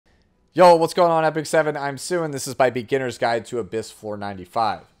Yo, what's going on, Epic 7? I'm Sue, and this is my beginner's guide to Abyss Floor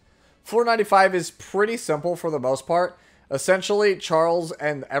 95. Floor 95 is pretty simple for the most part. Essentially, Charles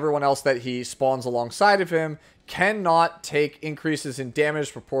and everyone else that he spawns alongside of him cannot take increases in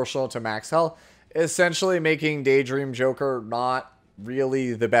damage proportional to max health, essentially making Daydream Joker not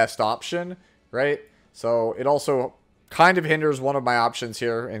really the best option, right? So it also kind of hinders one of my options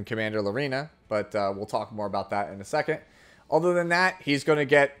here in Commander Lorina, but we'll talk more about that in a second. Other than that, he's going to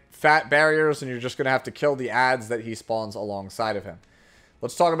get fat barriers, and you're just going to have to kill the ads that he spawns alongside of him.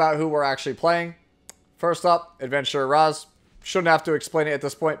 Let's talk about who we're actually playing. First up, Adventurer Raz. Shouldn't have to explain it at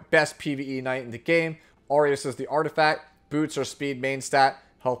this point. Best PvE knight in the game. Aureus is the artifact. Boots are speed main stat.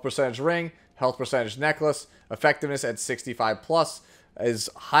 Health percentage ring. Health percentage necklace. Effectiveness at 65 plus. As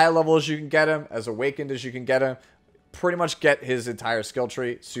high level as you can get him. As awakened as you can get him. Pretty much get his entire skill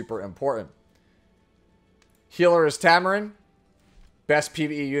tree. Super important. Healer is Tamarin. Best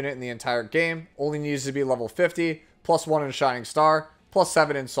PvE unit in the entire game. Only needs to be level 50. +1 in Shining Star.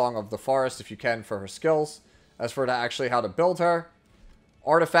 +7 in Song of the Forest if you can for her skills. As for actually how to build her.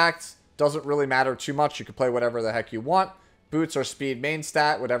 Artifacts. Doesn't really matter too much. You can play whatever the heck you want. Boots are speed main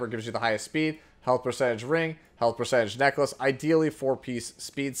stat. Whatever gives you the highest speed. Health percentage ring. Health percentage necklace. Ideally 4-piece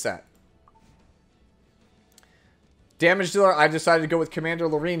speed set. Damage dealer, I decided to go with Commander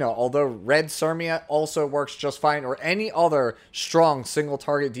Lorina, although Red Sirmia also works just fine, or any other strong single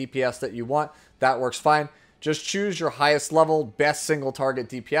target DPS that you want, that works fine. Just choose your highest level, best single target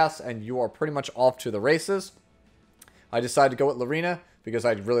DPS, and you are pretty much off to the races. I decided to go with Lorina because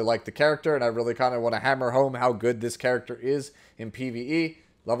I really like the character, and I really kind of want to hammer home how good this character is in PvE.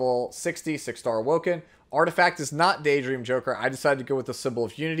 Level 60, 6-star Awoken. Artifact is not Daydream Joker. I decided to go with the Symbol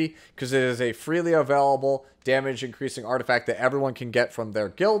of Unity because it is a freely available damage increasing artifact that everyone can get from their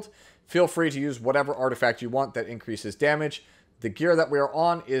guild. Feel free to use whatever artifact you want that increases damage. The gear that we are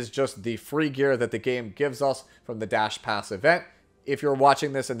on is just the free gear that the game gives us from the Dash Pass event. If you're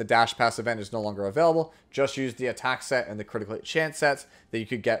watching this and the Dash Pass event is no longer available, just use the attack set and the critical hit chance sets that you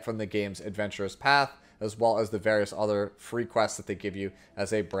could get from the game's Adventurer's Path, as well as the various other free quests that they give you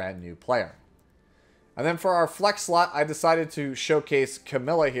as a brand new player. And then for our flex slot, I decided to showcase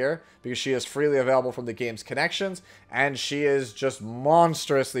Camilla here because she is freely available from the game's connections, and she is just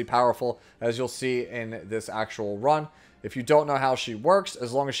monstrously powerful, as you'll see in this actual run. If you don't know how she works,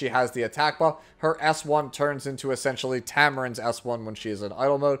 as long as she has the attack buff, her S1 turns into essentially Tamarin's S1 when she is in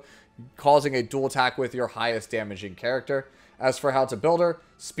idle mode, causing a dual attack with your highest damaging character. As for how to build her,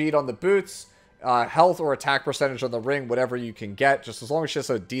 speed on the boots, health or attack percentage on the ring, whatever you can get, just as long as she has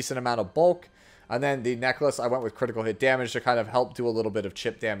a decent amount of bulk. And then the necklace, I went with critical hit damage to kind of help do a little bit of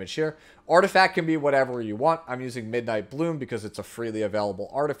chip damage here. Artifact can be whatever you want. I'm using Midnight Bloom because it's a freely available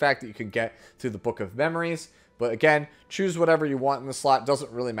artifact that you can get through the Book of Memories. But again, choose whatever you want in the slot.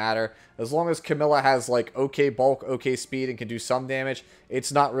 Doesn't really matter. As long as Camilla has like okay bulk, okay speed, and can do some damage,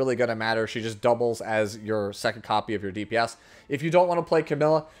 it's not really going to matter. She just doubles as your second copy of your DPS. If you don't want to play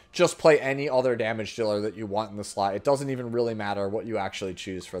Camilla, just play any other damage dealer that you want in the slot. It doesn't even really matter what you actually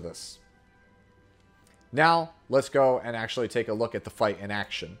choose for this. Now, let's go and actually take a look at the fight in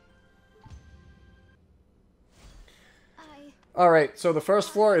action. Alright, so the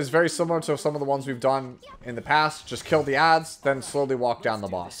first floor is very similar to some of the ones we've done in the past. Just kill the ads, then slowly walk down the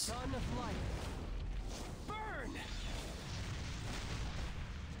boss.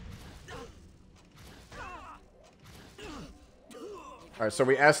 Alright, so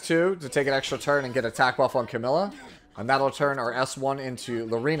we S2 to take an extra turn and get attack buff on Camilla. And that'll turn our S1 into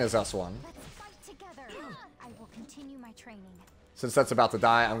Lorina's S1. Since that's about to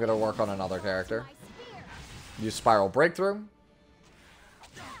die, I'm going to work on another character. Use Spiral Breakthrough.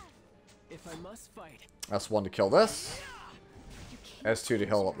 S1 to kill this. S2 to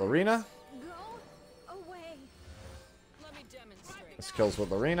heal up Lorina. This kills with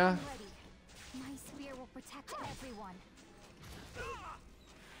Lorina.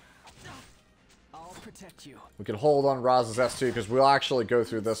 We can hold on Raz's S2 because we'll actually go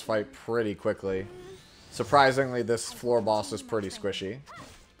through this fight pretty quickly. Surprisingly, this floor boss is pretty squishy.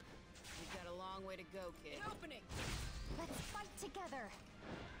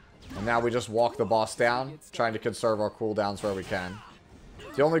 And now we just walk the boss down, trying to conserve our cooldowns where we can.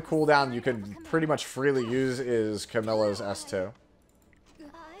 The only cooldown you can pretty much freely use is Camilla's S2.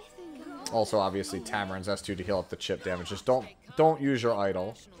 Also, obviously, Tamarin's S2 to heal up the chip damage. Just don't use your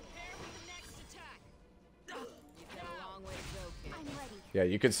idol. Yeah,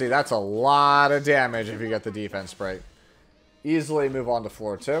 you can see that's a lot of damage if you get the defense break. Easily move on to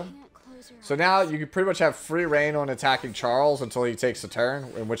floor 2. So now you can pretty much have free reign on attacking Charles until he takes a turn,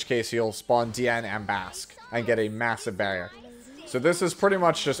 in which case he'll spawn DN and Basque and get a massive barrier. So this is pretty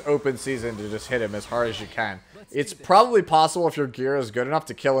much just open season to just hit him as hard as you can. It's probably possible if your gear is good enough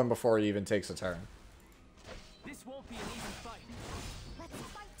to kill him before he even takes a turn. This won't be an easy fight. Let's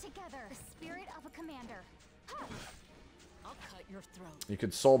fight together. The spirit of a commander. I'll cut your throat. You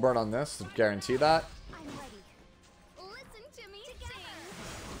could soul burn on this to guarantee that. I'm ready. Listen to me sing.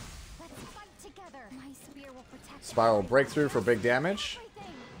 Let's fight together. My spear will protect Spiral breakthrough for big damage.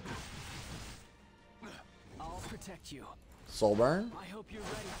 everything. I'll protect you. Soul burn. I hope you're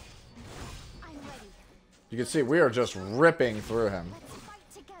ready. I'm ready. You can see we are just ripping through him. Let's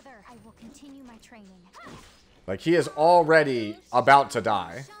fight together. I will continue my training. Like he is already about to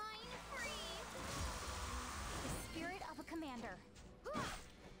die. Shine free. The spirit of a commander.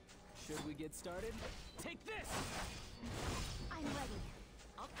 Should we get started? Take this! I'm ready.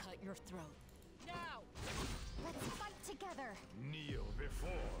 I'll cut your throat. Now! Let's fight together. Kneel before.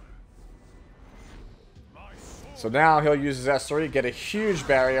 My sword. So now he'll use his S3, get a huge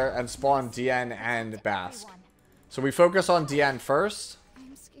barrier, and spawn DN and Basque. Everyone. So we focus on DN first.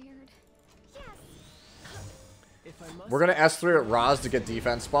 I'm scared. Yes. If I must, We're going to S3 at Raz to get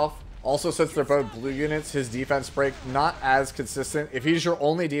defense buff. Also, since they're both blue units, his defense break not as consistent. If he's your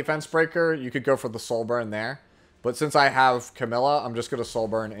only defense breaker, you could go for the soul burn there. But since I have Camilla, I'm just going to soul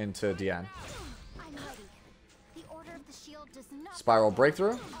burn into DN. I'm ready. The order of the shield does not. Spiral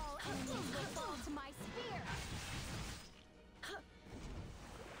breakthrough. All enemies will fall to my spear.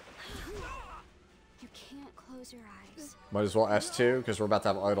 You can't close your eyes. Might as well S2 because we're about to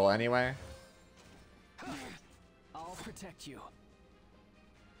have idle anyway. I'll protect you.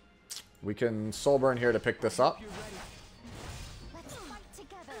 We can soul burn here to pick this up. You're ready. Let's fight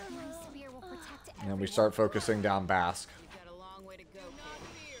together. My spear will protect everyone. And then we start focusing down Basque. You've got a long way to go,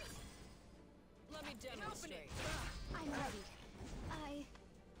 kid. Let me demonstrate. I'm ready. I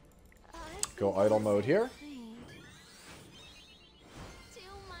Go idle mode here. to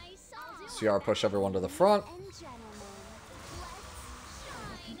my song. CR push everyone to the front. And gentlemen,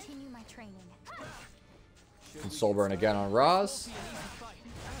 let's continue my training. And soul burn again on Raz.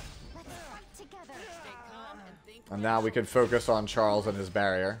 Let's fight together. Calm and think. And now we can focus on Charles and his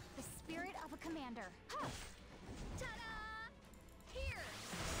barrier. The spirit of a commander. Ta-da! Here.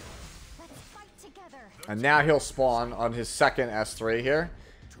 Let's fight together. And now he'll spawn on his second S3 here.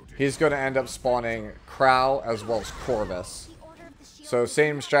 He's going to end up spawning Crow as well as Corvus. The order of the shield. So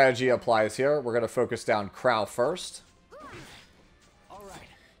same strategy applies here. We're going to focus down Crow first. All right.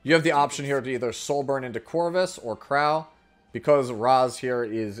 You have the option here to either soul burn into Corvus or Crow. Because Raz here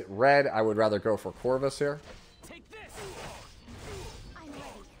is red, I would rather go for Corvus here. Take this! I'm ready.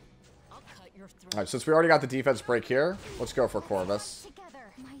 I'll cut your throat. Alright, since we already got the defense break here, let's go for Corvus.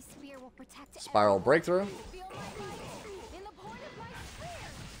 Together. My spear will protect Spiral breakthrough. Feel my might in the point of my spear.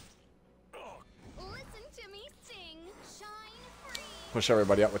 Listen to me sing. Shine free. Push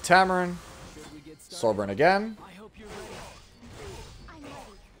everybody up with Tamarin. Should we get started? Soul burn again. I hope you're ready. I'm ready.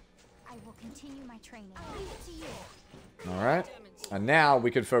 I will continue my training. I'll leave it to you. Alright. And now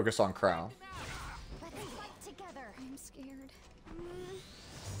we can focus on Crow. Let's fight together. I'm scared.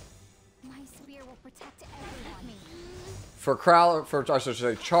 My spear will protect everyone. For Crow, I should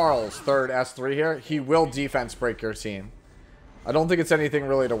say Charles, third S3 here, he will defense break your team. I don't think it's anything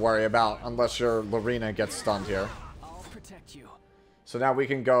really to worry about unless your Lorina gets stunned here. I'll protect you. So now we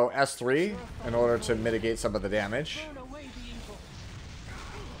can go S3 in order to mitigate some of the damage. Turn away the evil.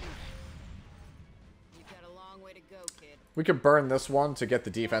 You've got a long way to go, kid. We could burn this one to get the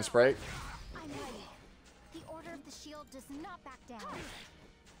defense break. I'm ready. The order of the shield does not back down.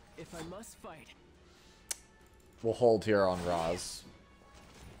 If I must fight, We'll hold here on Raz.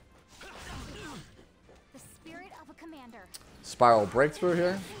 The spirit of a commander. Spiral breakthrough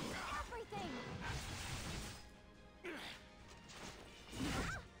here. Everything.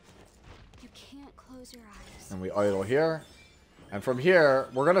 You can't close your eyes. And we idle here. And from here,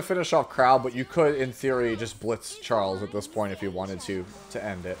 we're going to finish off Crow, but you could, in theory, just blitz Charles at this point if you wanted to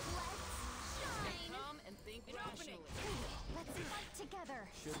end it. calm and think rationally. Let's fight together.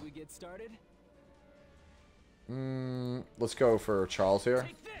 Should we get started? Let's go for Charles here.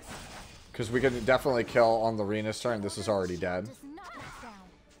 Take this! Because we can definitely kill on Lorina's turn. This is already dead. Does not back down.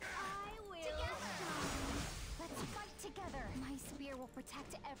 I will. Let's fight together. My spear will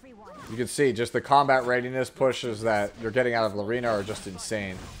protect everyone. You can see just the combat readiness pushes that you're getting out of Lorina are just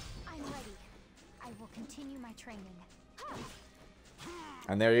insane. I'm ready. I will continue my training.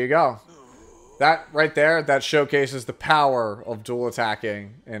 And there you go. That right there, that showcases the power of dual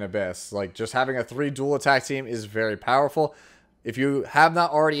attacking in Abyss. Like, just having a 3 dual attack team is very powerful. If you have not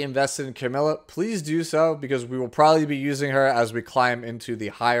already invested in Camilla, please do so, because we will probably be using her as we climb into the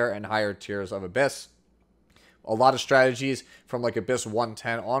higher and higher tiers of Abyss. a lot of strategies from like Abyss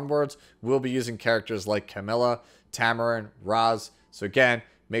 110 onwards will be using characters like Camilla, Tamarin, Raz. So again,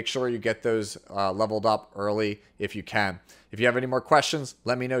 make sure you get those leveled up early if you can. If you have any more questions,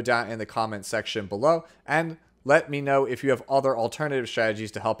 let me know down in the comment section below, and let me know if you have other alternative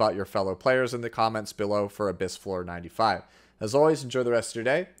strategies to help out your fellow players in the comments below for Abyss Floor 95. As always, enjoy the rest of your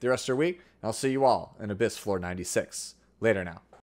day, the rest of your week, and I'll see you all in Abyss Floor 96. Later now.